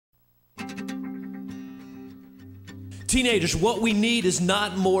Teenagers, what we need is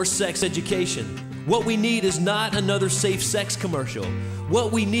not more sex education. What we need is not another safe sex commercial.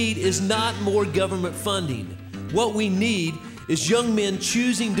 What we need is not more government funding. What we need is young men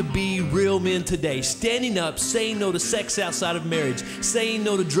choosing to be real men today, standing up, saying no to sex outside of marriage, saying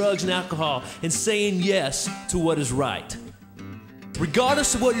no to drugs and alcohol, and saying yes to what is right.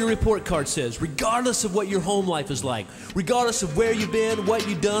 Regardless of what your report card says, regardless of what your home life is like, regardless of where you've been, what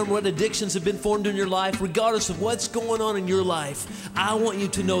you've done, what addictions have been formed in your life, regardless of what's going on in your life, I want you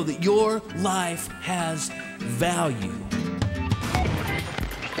to know that your life has value.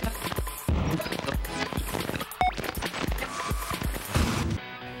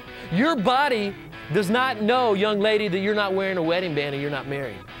 Your body does not know, young lady, that you're not wearing a wedding band and you're not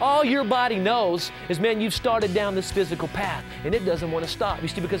married. All your body knows is, man, you've started down this physical path and it doesn't want to stop. You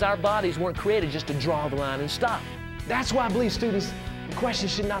see, because our bodies weren't created just to draw the line and stop. That's why I believe, students, the question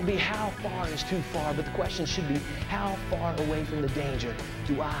should not be how far is too far, but the question should be how far away from the danger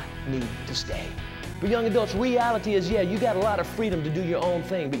do I need to stay? For young adults, reality is, yeah, you got a lot of freedom to do your own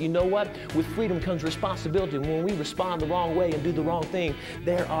thing, but you know what? With freedom comes responsibility. When we respond the wrong way and do the wrong thing,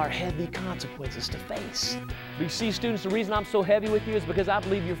 there are heavy consequences to face. But you see, students, the reason I'm so heavy with you is because I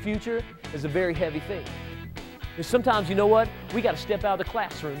believe your future is a very heavy thing. And sometimes, you know what? We got to step out of the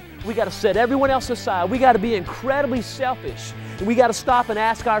classroom. We got to set everyone else aside. We got to be incredibly selfish. And we got to stop and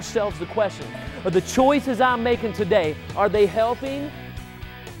ask ourselves the question, are the choices I'm making today, are they helping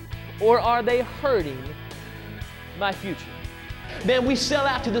or are they hurting my future? Man, we sell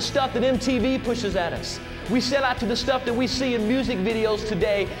out to the stuff that MTV pushes at us. We sell out to the stuff that we see in music videos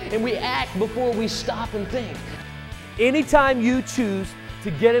today, and we act before we stop and think. Anytime you choose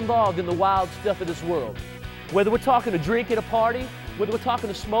to get involved in the wild stuff of this world, whether we're talking a drink at a party, whether we're talking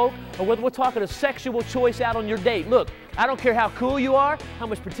to smoke, or whether we're talking a sexual choice out on your date, look, I don't care how cool you are, how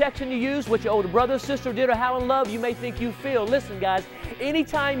much protection you use, what your older brother or sister did, or how in love you may think you feel. Listen, guys,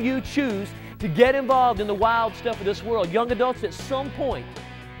 anytime you choose to get involved in the wild stuff of this world, young adults, at some point,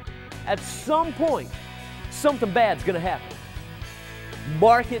 something bad's gonna happen.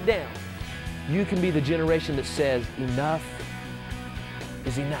 Mark it down. You can be the generation that says, enough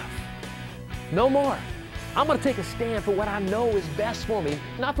is enough. No more. I'm going to take a stand for what I know is best for me,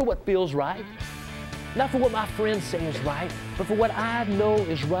 not for what feels right, not for what my friends say is right, but for what I know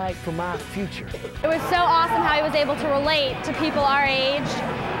is right for my future. It was so awesome how he was able to relate to people our age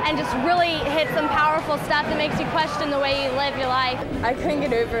and just really hit some powerful stuff that makes you question the way you live your life. I couldn't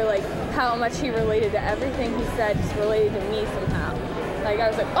get over how much he related to everything he said, just related to me somehow. I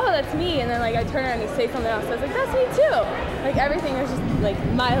was like, oh, that's me, and then I turn around and he say something else. I was like, that's me too. Everything was just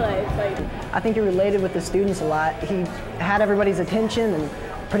my life. I think he related with the students a lot. He had everybody's attention, and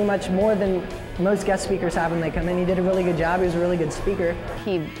pretty much more than most guest speakers have when they come in. He did a really good job. He was a really good speaker.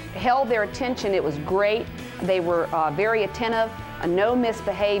 He held their attention. It was great. They were very attentive, no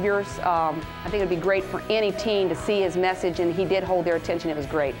misbehaviors. I think it would be great for any teen to see his message, and he did hold their attention. It was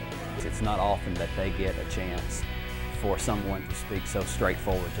great. It's not often that they get a chance for someone to speak so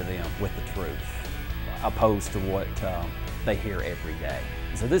straightforward to them with the truth, opposed to what they hear every day.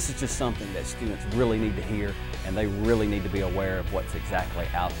 So this is just something that students really need to hear, and they really need to be aware of what's exactly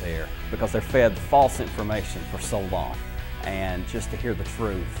out there, because they're fed false information for so long. And just to hear the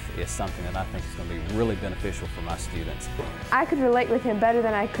truth is something that I think is going to be really beneficial for my students. I could relate with him better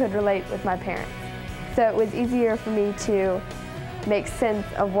than I could relate with my parents. So it was easier for me to make sense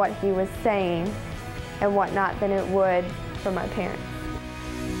of what he was saying and whatnot than it would for my parents.